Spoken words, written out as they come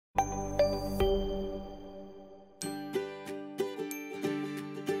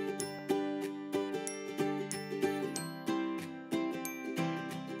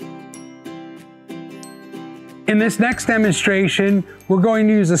In this next demonstration, we're going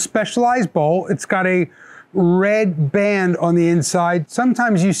to use a specialized bowl. It's got a red band on the inside.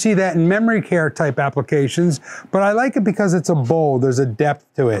 Sometimes you see that in memory care type applications, but I like it because it's a bowl. There's a depth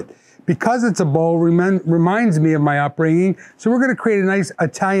to it. Because it's a bowl, reminds me of my upbringing. So we're gonna create a nice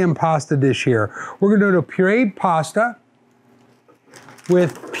Italian pasta dish here. We're gonna do a pureed pasta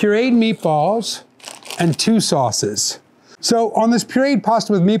with pureed meatballs and 2 sauces. So on this pureed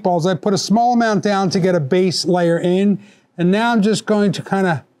pasta with meatballs, I put a small amount down to get a base layer in, and now I'm just going to kind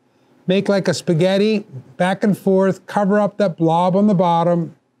of make like a spaghetti, back and forth, cover up that blob on the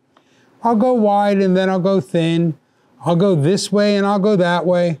bottom. I'll go wide and then I'll go thin. I'll go this way and I'll go that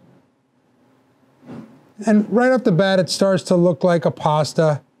way. And right off the bat, it starts to look like a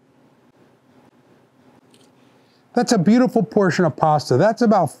pasta. That's a beautiful portion of pasta. That's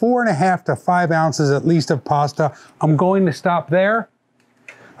about 4.5 to 5 ounces at least of pasta. I'm going to stop there.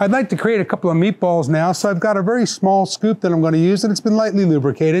 I'd like to create a couple of meatballs now, so I've got a very small scoop that I'm going to use, and it's been lightly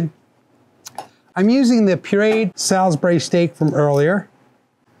lubricated. I'm using the pureed Salisbury steak from earlier.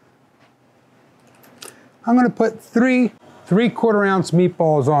 I'm going to put 3 3/4 ounce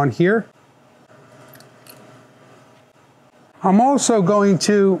meatballs on here. I'm also going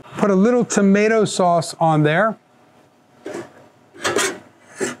to put a little tomato sauce on there.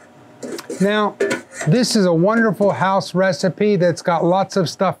 Now, this is a wonderful house recipe that's got lots of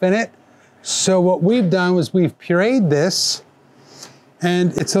stuff in it. So what we've done was we've pureed this,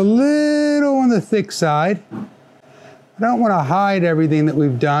 and it's a little on the thick side. I don't want to hide everything that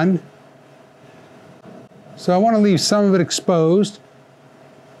we've done, so I want to leave some of it exposed.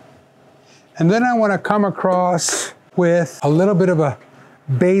 And then I want to come across with a little bit of a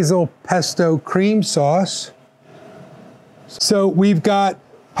basil pesto cream sauce. So we've got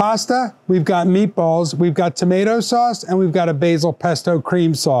pasta, we've got meatballs, we've got tomato sauce, and we've got a basil pesto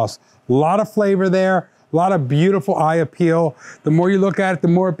cream sauce. A lot of flavor there, a lot of beautiful eye appeal. The more you look at it, the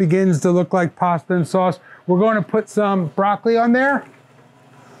more it begins to look like pasta and sauce. We're going to put some broccoli on there.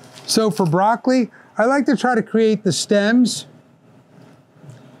 So for broccoli, I like to try to create the stems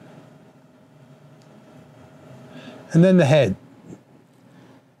and then the head,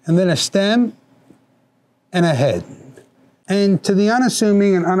 and then a stem and a head. And to the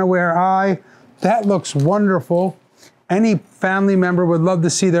unassuming and unaware eye, that looks wonderful. Any family member would love to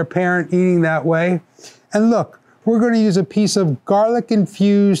see their parent eating that way. And look, we're going to use a piece of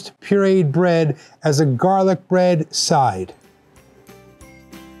garlic-infused pureed bread as a garlic bread side.